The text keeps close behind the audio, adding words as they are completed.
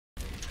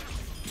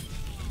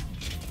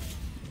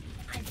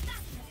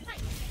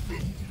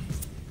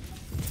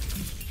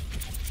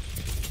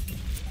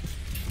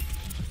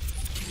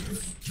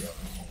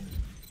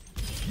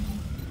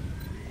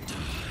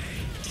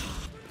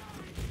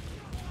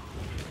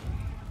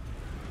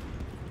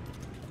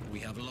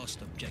have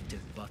lost objective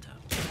butter.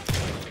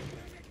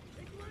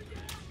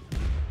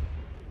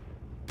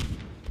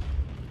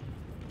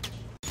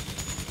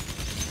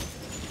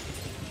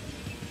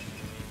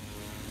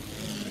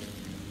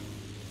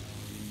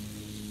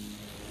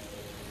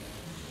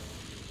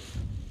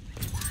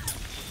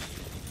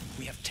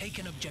 We have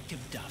taken objective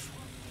Duff.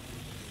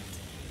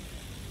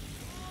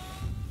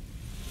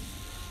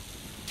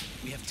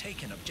 We have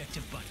taken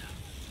objective butter.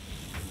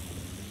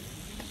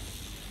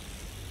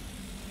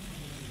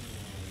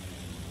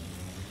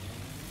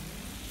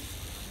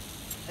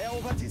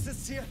 Erobert dieses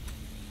Ziel.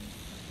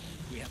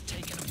 We have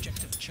taken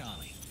objective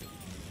Charlie.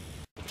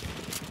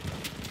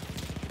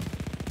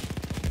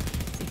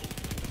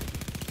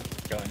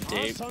 Going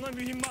deep.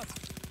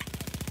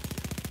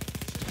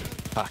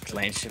 Fuck,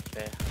 lane ship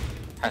there.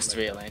 Has to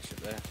be a lane ship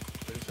there.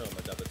 Pretty sure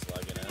my dubber's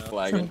lagging out.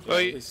 Lagging. Yeah,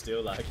 he's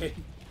still lagging.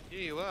 Yeah,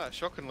 you are,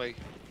 shockingly.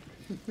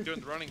 Doing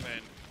the running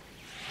man.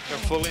 Go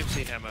full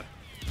MC hammer.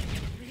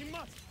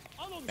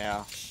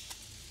 Now.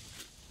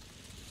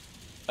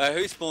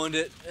 Who spawned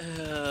it?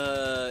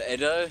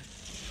 Edo?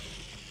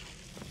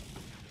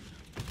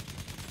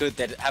 Good,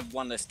 they have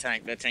won this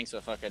tank. Their tanks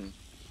were fucking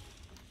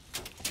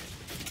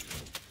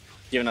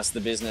giving us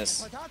the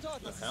business.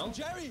 The hell?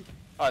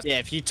 Oh, yeah,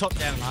 if you top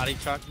down an arty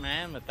truck,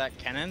 man, with that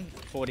cannon,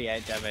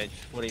 48 damage,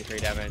 43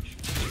 damage.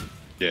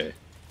 Yeah.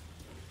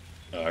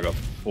 I got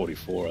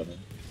 44, I think.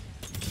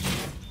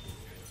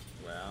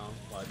 Wow,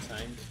 I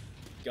tamed.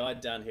 Guy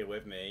down here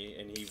with me,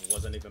 and he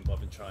wasn't even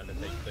bothered trying to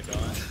pick the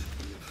guy.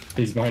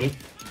 He's made it.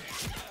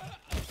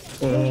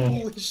 Oh,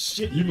 holy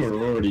shit! You were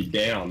already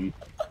down.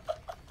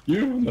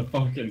 You were on the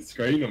fucking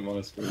screen on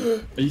my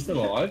screen. Are you still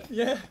alive?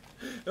 Yeah.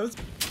 That was...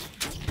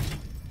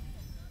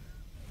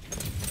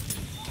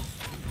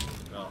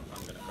 Oh,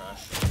 I'm gonna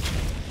crash.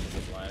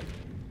 Just lag.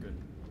 Good.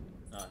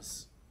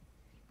 Nice.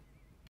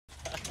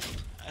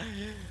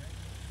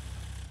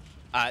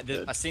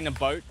 I seen a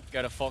boat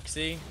go to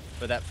Foxy,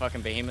 but that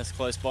fucking behemoth's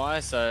close by,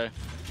 so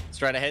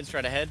straight ahead,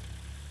 straight ahead.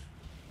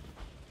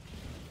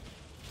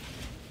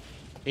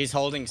 He's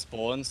holding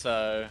spawn,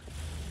 so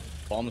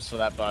bombs for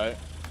that boat.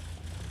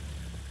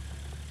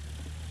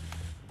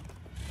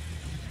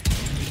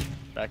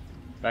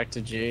 Back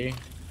to G.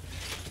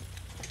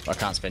 I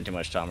can't spend too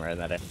much time around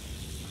that.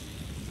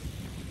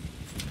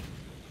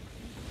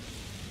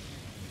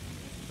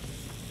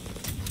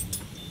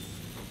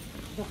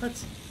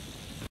 What?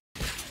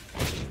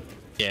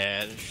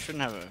 Yeah, it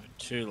shouldn't have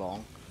too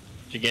long.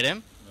 Did you get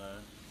him? No.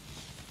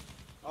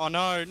 Oh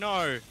no,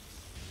 no!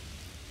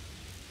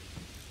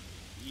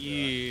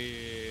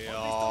 Yeah.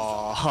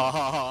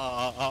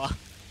 Oh.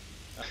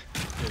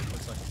 Dude,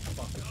 looks like a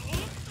fucking... Oh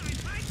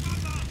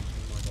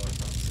my god, I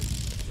can't see.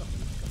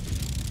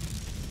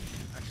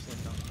 Actually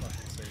can't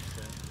fucking see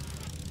shit.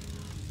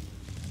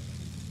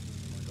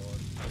 Oh my god,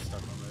 I'm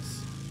stuck on this.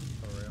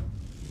 For real.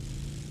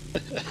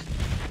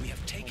 We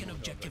have taken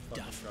objective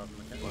Duff.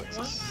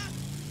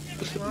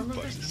 This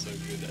is so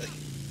good, eh?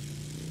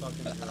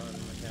 Fucking drone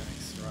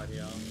mechanics right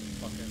here.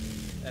 Fucking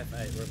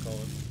F8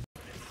 record.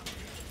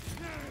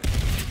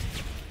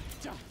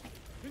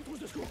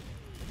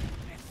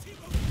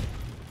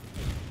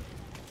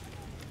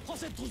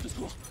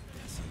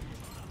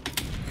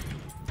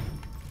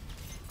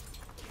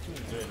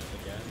 Doing it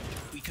again.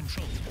 We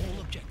control all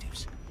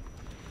objectives.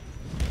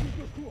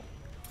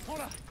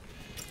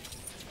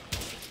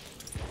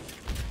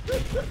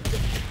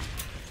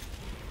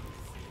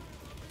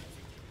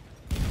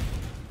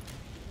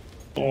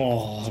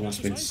 Oh, I must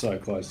have been so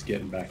close to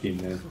getting back in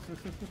there.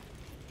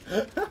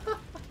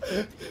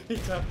 He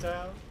tapped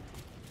out.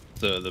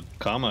 The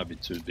car might be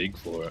too big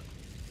for it.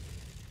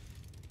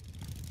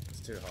 It's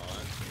too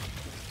high.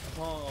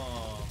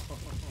 Oh.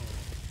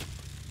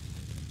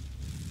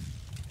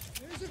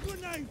 There's a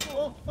good name for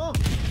Oh, oh.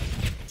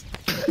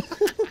 We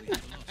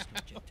have lost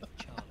objective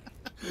Charlie.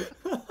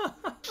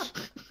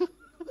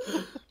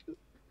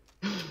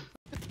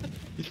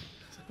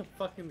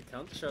 Fucking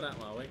cunt shot out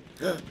my wing.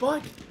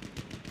 Bike!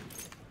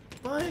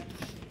 Bike!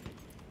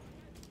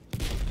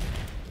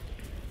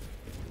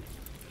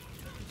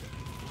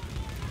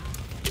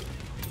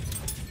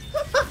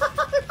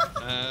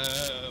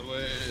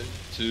 Went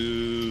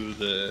to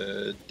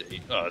the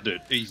date. Oh,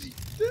 dude, easy.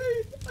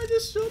 Dude, I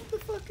just shot the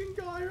fucking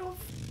guy off.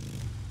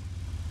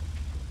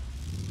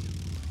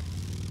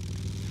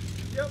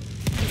 Yep.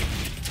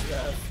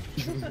 Yeah.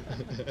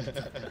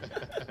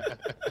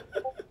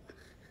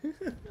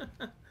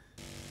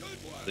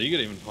 So you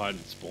could even hide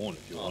and spawn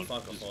if you want.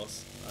 Fuck a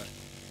horse.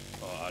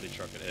 Oh, Artie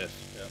truck at F.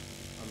 Yep.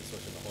 I'm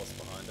switching the horse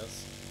behind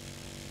us.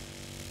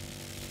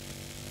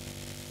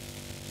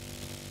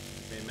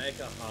 If we make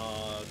a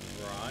hard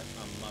right,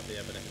 I might be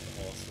able to hit the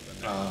horse with a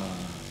net.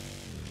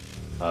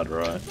 Hard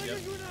right. Yep.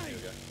 Here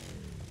we go.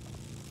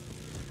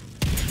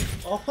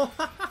 Oh!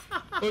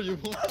 Oh, you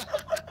want?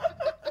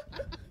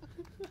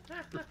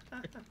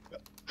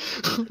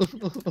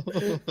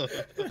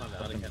 I'm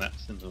out again.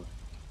 Maps into it.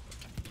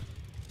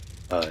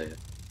 Oh, yeah.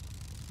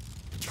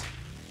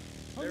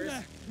 There is...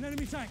 an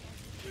enemy tank.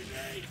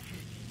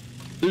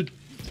 Dude,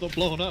 stop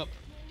blowing up.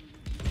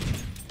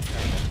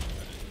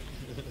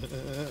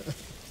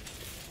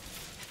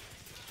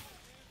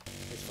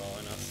 He's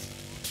following us.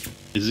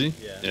 Is he?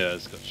 Yeah. Yeah,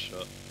 it's got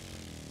shot.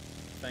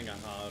 Bang a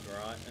hard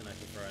right, and I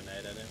can throw a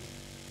nade at him.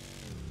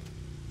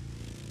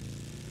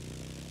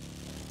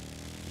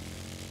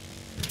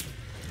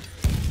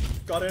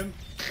 Got him!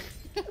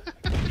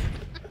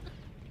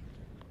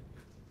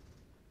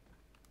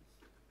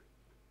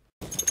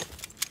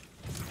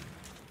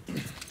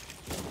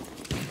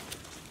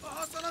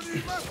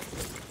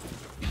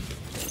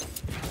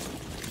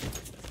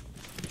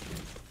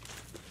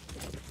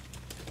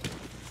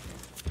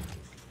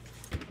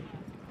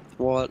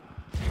 What?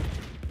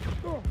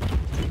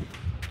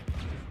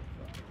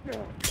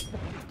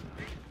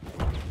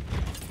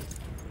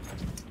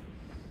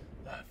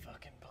 That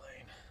fucking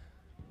plane.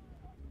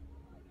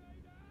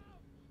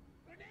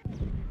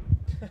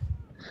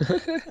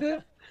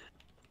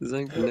 There's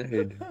a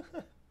grenade.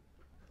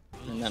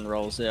 And then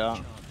rolls out.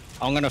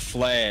 I'm gonna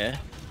flare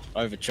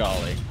over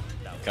Charlie.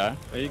 Okay.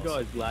 Are you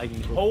guys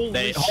lagging?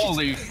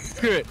 Holy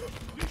shit!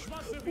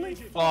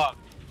 Fuck,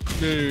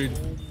 dude.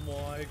 Oh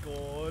my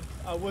god.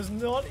 I was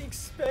not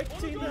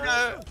expecting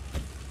that.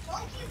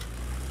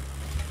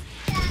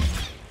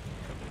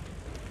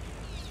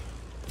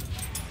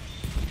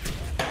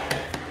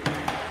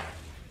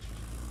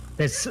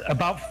 There's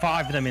about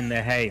 5 of them in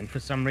there, hey, and for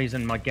some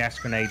reason my gas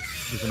grenade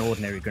was an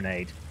ordinary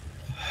grenade.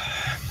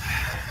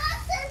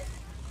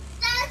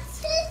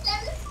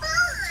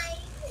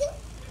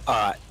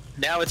 Alright,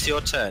 now it's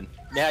your turn.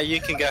 Now you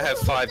can go have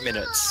 5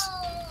 minutes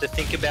to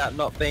think about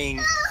not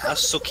being a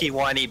sooky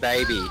whiny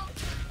baby.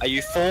 Are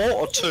you 4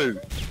 or 2?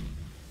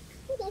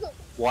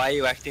 Why are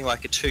you acting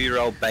like a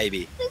 2-year-old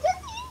baby? No.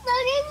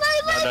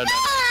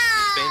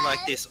 It's been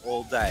like this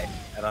all day,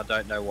 and I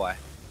don't know why.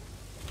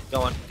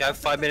 Go on, go have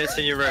 5 minutes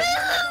in your room.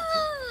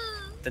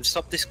 Then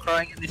stop this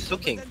crying and this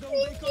sooking.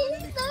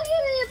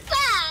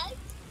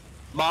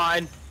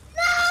 Mine!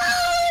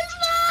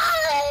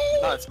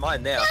 No, it's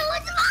mine now.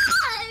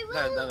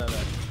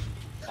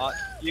 No.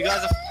 You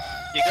guys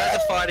are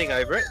fighting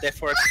over it,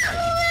 therefore it's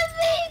mine.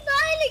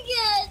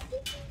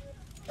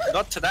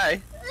 Not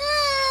today.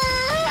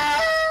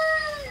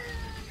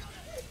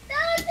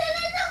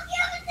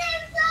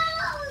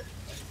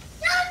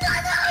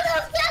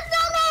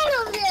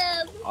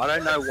 I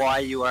don't know why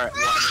you are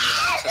whining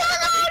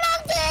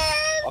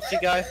about. Off you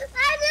go. We're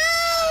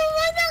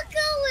not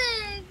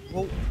going.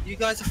 Well, you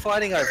guys are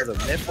fighting over them,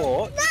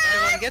 therefore you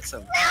don't want to get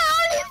them. We're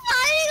only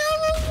fighting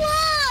over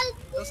one.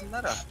 Doesn't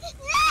matter.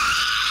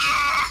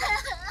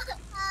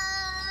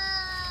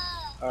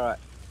 Alright,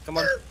 come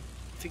on.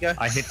 Off you go.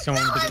 I hit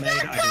someone with a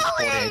grenade, I do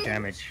 48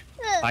 damage.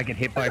 I get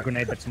hit by a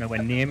grenade that's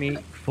nowhere near me,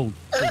 full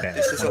damage.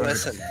 This is a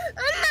lesson.